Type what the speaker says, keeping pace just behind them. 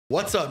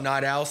What's up,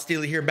 Night Owl?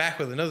 Steely here, back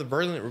with another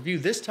Virulent review,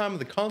 this time of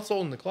the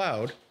console in the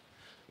cloud,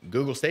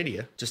 Google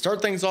Stadia. To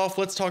start things off,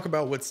 let's talk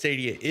about what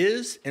Stadia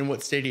is and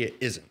what Stadia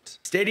isn't.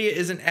 Stadia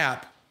is an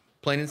app,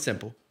 plain and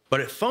simple, but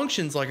it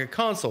functions like a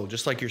console,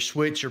 just like your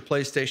Switch, your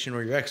PlayStation,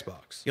 or your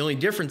Xbox. The only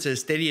difference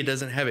is Stadia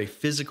doesn't have a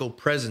physical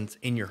presence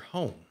in your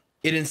home.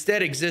 It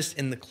instead exists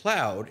in the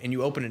cloud, and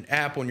you open an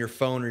app on your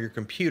phone or your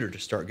computer to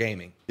start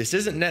gaming. This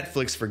isn't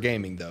Netflix for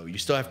gaming, though. You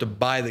still have to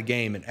buy the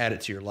game and add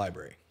it to your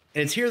library.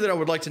 And it's here that I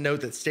would like to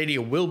note that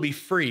Stadia will be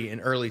free in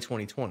early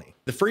 2020.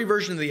 The free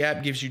version of the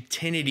app gives you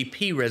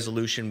 1080p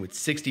resolution with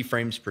 60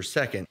 frames per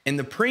second, and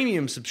the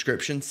premium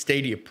subscription,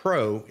 Stadia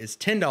Pro, is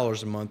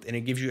 $10 a month, and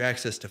it gives you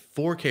access to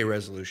 4K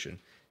resolution,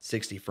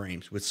 60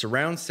 frames, with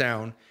surround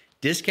sound,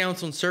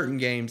 discounts on certain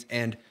games,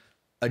 and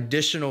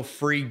additional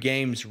free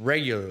games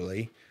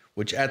regularly,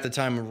 which at the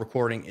time of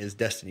recording is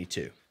Destiny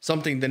 2.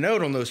 Something to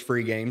note on those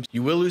free games,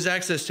 you will lose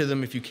access to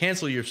them if you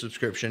cancel your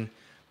subscription,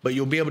 but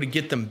you'll be able to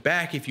get them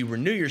back if you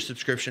renew your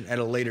subscription at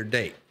a later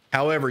date.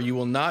 However, you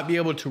will not be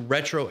able to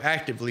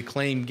retroactively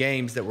claim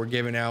games that were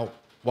given out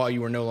while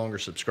you were no longer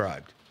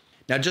subscribed.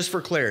 Now, just for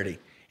clarity,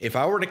 if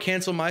I were to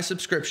cancel my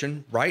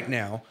subscription right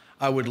now,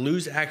 I would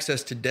lose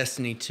access to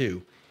Destiny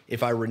 2.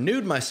 If I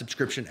renewed my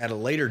subscription at a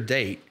later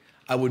date,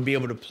 I would be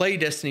able to play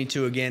Destiny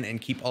 2 again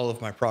and keep all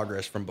of my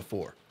progress from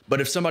before.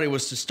 But if somebody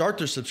was to start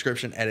their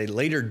subscription at a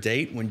later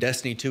date when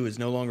Destiny 2 is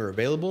no longer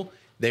available,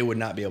 they would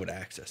not be able to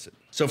access it.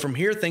 So from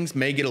here, things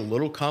may get a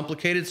little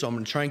complicated, so I'm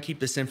gonna try and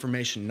keep this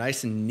information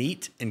nice and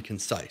neat and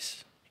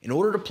concise. In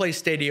order to play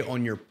Stadia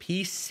on your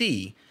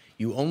PC,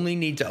 you only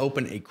need to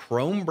open a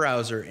Chrome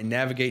browser and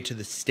navigate to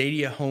the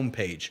Stadia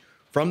homepage.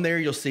 From there,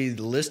 you'll see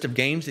the list of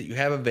games that you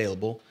have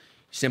available.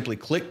 You simply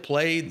click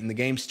play and the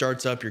game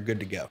starts up, you're good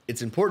to go.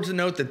 It's important to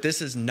note that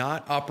this is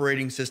not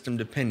operating system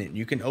dependent.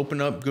 You can open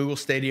up Google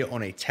Stadia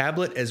on a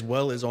tablet as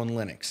well as on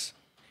Linux.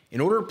 In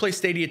order to play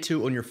Stadia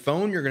 2 on your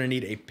phone, you're going to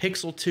need a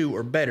Pixel 2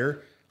 or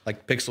better,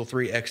 like Pixel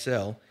 3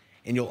 XL,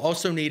 and you'll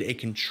also need a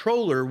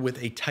controller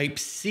with a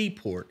Type-C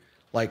port,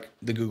 like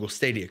the Google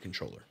Stadia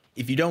controller.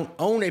 If you don't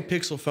own a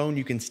Pixel phone,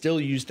 you can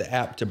still use the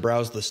app to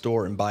browse the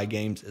store and buy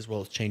games, as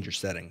well as change your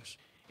settings.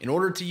 In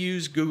order to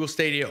use Google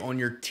Stadia on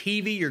your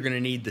TV, you're going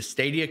to need the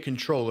Stadia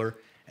controller,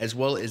 as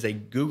well as a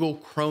Google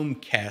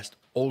Chromecast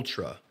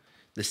Ultra.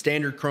 The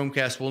standard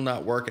Chromecast will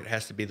not work, it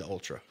has to be the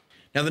Ultra.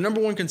 Now, the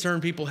number one concern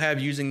people have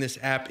using this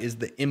app is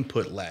the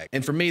input lag.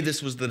 And for me,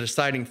 this was the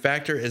deciding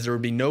factor, as there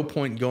would be no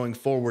point going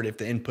forward if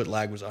the input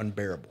lag was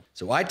unbearable.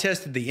 So I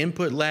tested the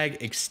input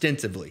lag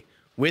extensively,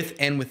 with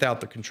and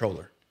without the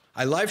controller.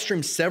 I live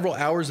streamed several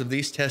hours of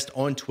these tests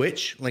on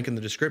Twitch, link in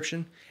the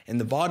description, and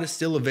the VOD is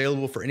still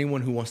available for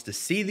anyone who wants to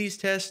see these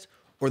tests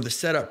or the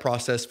setup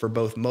process for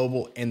both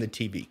mobile and the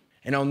TV.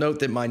 And I'll note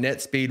that my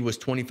net speed was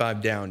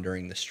 25 down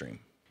during the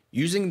stream.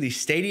 Using the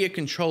Stadia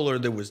controller,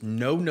 there was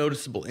no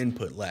noticeable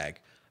input lag.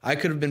 I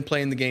could have been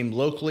playing the game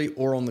locally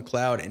or on the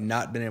cloud and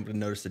not been able to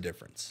notice the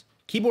difference.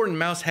 Keyboard and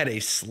mouse had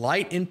a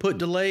slight input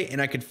delay, and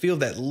I could feel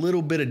that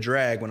little bit of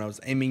drag when I was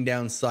aiming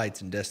down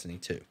sights in Destiny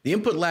 2. The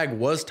input lag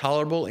was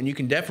tolerable, and you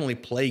can definitely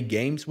play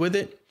games with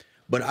it,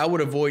 but I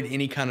would avoid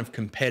any kind of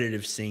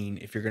competitive scene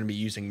if you're going to be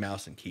using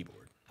mouse and keyboard.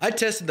 I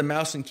tested the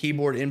mouse and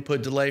keyboard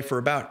input delay for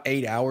about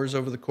 8 hours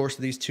over the course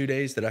of these 2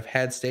 days that I've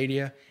had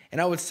Stadia, and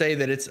I would say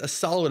that it's a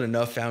solid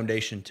enough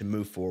foundation to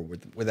move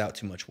forward without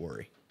too much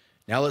worry.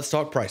 Now let's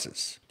talk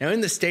prices. Now in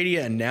the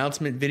Stadia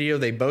announcement video,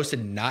 they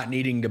boasted not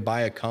needing to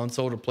buy a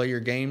console to play your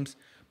games,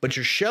 but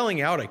you're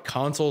shelling out a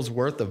console's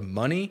worth of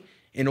money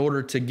in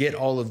order to get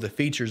all of the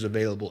features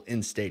available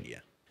in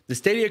Stadia. The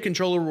Stadia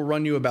controller will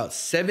run you about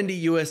 $70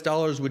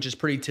 US, which is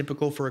pretty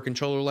typical for a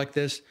controller like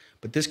this,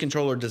 but this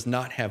controller does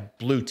not have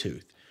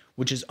Bluetooth,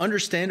 which is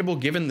understandable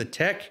given the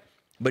tech,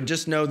 but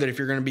just know that if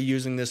you're going to be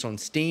using this on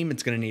Steam,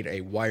 it's going to need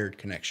a wired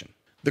connection.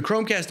 The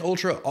Chromecast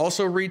Ultra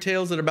also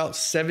retails at about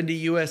 $70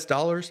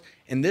 US,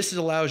 and this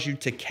allows you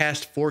to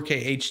cast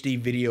 4K HD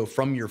video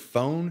from your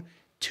phone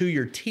to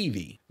your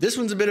TV. This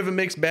one's a bit of a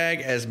mixed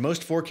bag, as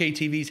most 4K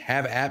TVs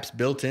have apps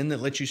built in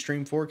that let you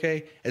stream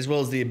 4K, as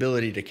well as the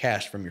ability to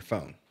cast from your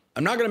phone.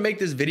 I'm not going to make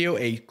this video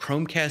a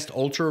Chromecast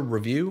Ultra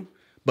review,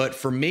 but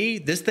for me,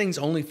 this thing's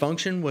only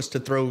function was to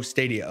throw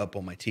Stadia up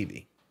on my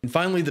TV. And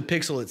finally, the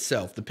Pixel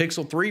itself. The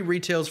Pixel 3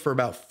 retails for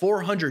about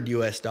 $400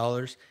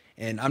 US,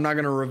 and I'm not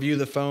going to review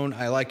the phone.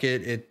 I like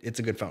it. It's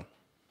a good phone.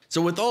 So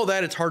with all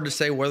that, it's hard to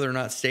say whether or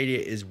not Stadia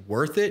is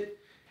worth it,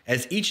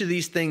 as each of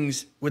these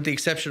things, with the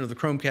exception of the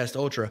Chromecast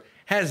Ultra,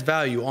 has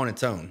value on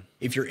its own.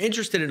 If you're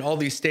interested in all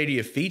these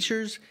Stadia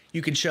features,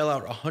 you can shell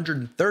out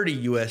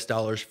 $130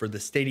 US for the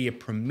Stadia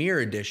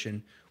Premier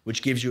Edition,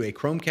 which gives you a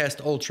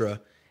Chromecast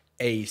Ultra,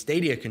 a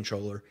Stadia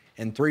controller,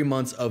 and 3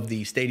 months of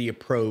the Stadia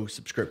Pro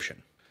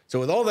subscription. So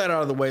with all that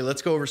out of the way,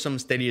 let's go over some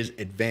of Stadia's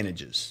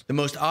advantages. The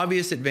most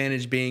obvious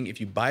advantage being if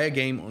you buy a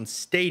game on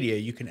Stadia,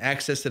 you can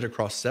access it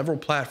across several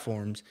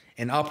platforms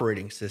and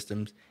operating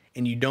systems,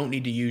 and you don't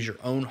need to use your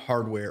own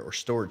hardware or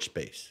storage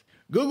space.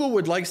 Google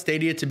would like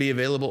Stadia to be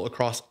available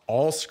across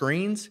all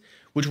screens,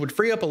 which would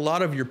free up a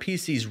lot of your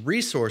PC's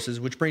resources,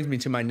 which brings me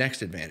to my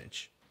next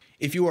advantage.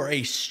 If you are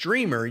a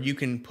streamer, you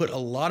can put a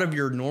lot of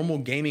your normal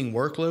gaming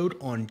workload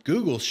on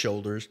Google's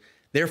shoulders,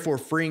 therefore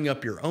freeing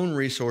up your own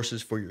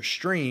resources for your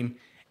stream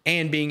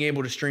and being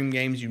able to stream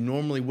games you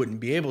normally wouldn't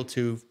be able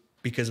to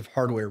because of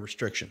hardware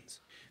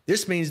restrictions.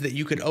 This means that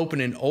you could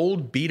open an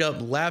old beat up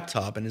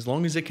laptop, and as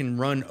long as it can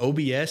run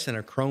OBS and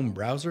a Chrome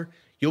browser,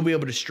 you'll be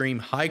able to stream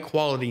high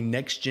quality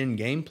next gen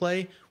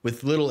gameplay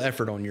with little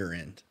effort on your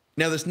end.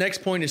 Now, this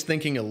next point is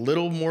thinking a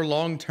little more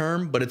long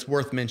term, but it's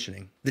worth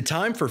mentioning. The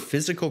time for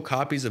physical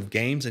copies of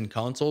games and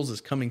consoles is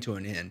coming to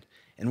an end.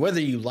 And whether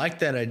you like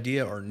that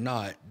idea or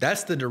not,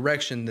 that's the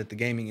direction that the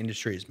gaming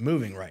industry is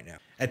moving right now.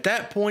 At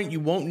that point, you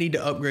won't need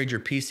to upgrade your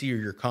PC or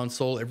your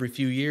console every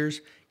few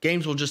years.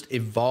 Games will just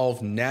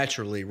evolve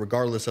naturally,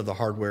 regardless of the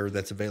hardware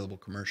that's available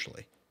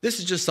commercially. This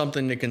is just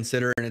something to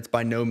consider, and it's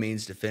by no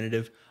means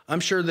definitive. I'm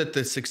sure that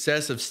the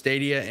success of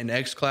Stadia and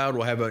xCloud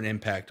will have an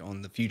impact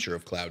on the future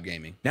of cloud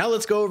gaming. Now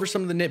let's go over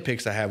some of the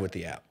nitpicks I have with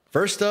the app.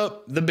 First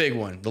up, the big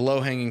one, the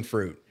low-hanging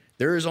fruit.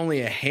 There is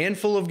only a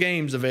handful of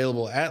games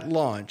available at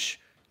launch.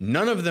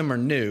 None of them are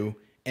new,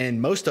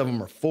 and most of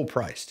them are full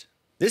priced.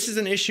 This is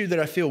an issue that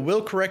I feel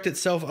will correct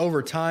itself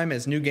over time.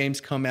 As new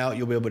games come out,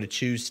 you'll be able to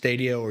choose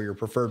Stadia or your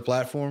preferred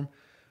platform.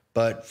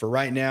 But for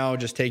right now,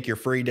 just take your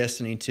free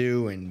Destiny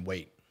 2 and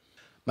wait.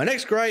 My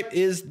next gripe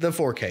is the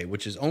 4K,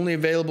 which is only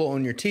available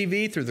on your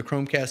TV through the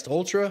Chromecast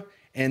Ultra,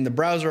 and the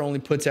browser only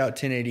puts out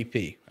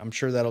 1080p. I'm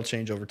sure that'll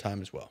change over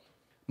time as well.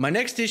 My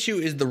next issue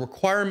is the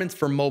requirements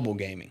for mobile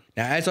gaming.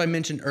 Now, as I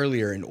mentioned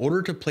earlier, in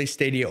order to play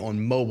Stadia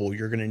on mobile,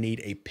 you're going to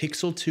need a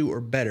Pixel 2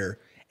 or better,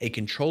 a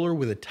controller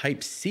with a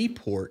Type-C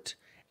port,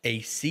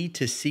 a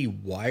C-to-C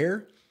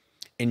wire,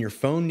 and your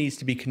phone needs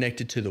to be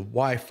connected to the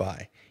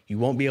Wi-Fi. You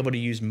won't be able to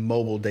use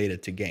mobile data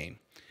to game.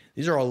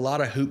 These are a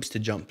lot of hoops to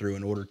jump through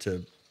in order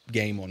to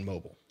game on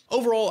mobile.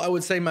 Overall, I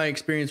would say my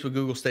experience with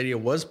Google Stadia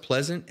was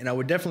pleasant, and I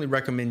would definitely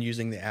recommend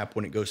using the app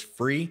when it goes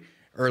free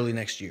early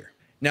next year.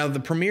 Now, the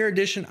Premier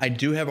Edition, I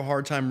do have a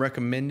hard time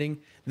recommending.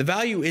 The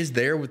value is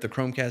there with the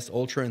Chromecast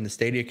Ultra and the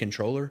Stadia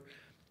controller,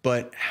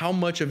 but how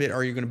much of it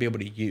are you going to be able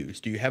to use?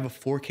 Do you have a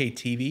 4K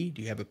TV?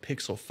 Do you have a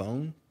Pixel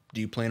phone?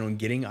 Do you plan on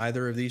getting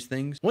either of these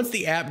things? Once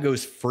the app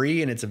goes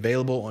free and it's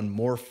available on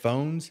more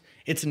phones,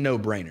 it's a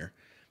no-brainer.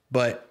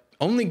 But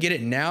only get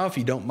it now if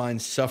you don't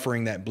mind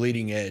suffering that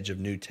bleeding edge of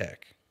new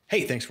tech.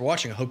 Hey, thanks for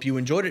watching. I hope you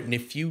enjoyed it. And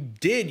if you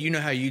did, you know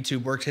how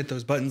YouTube works. Hit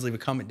those buttons, leave a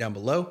comment down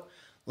below.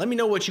 Let me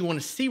know what you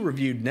want to see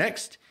reviewed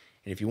next.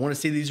 And if you want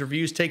to see these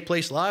reviews take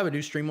place live, I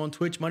do stream on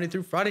Twitch Monday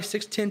through Friday,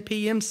 6:10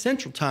 p.m.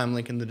 Central Time,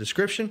 link in the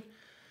description.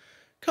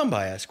 Come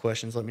by, ask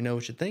questions, let me know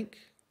what you think.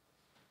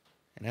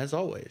 And as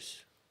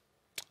always,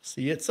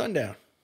 see you at sundown.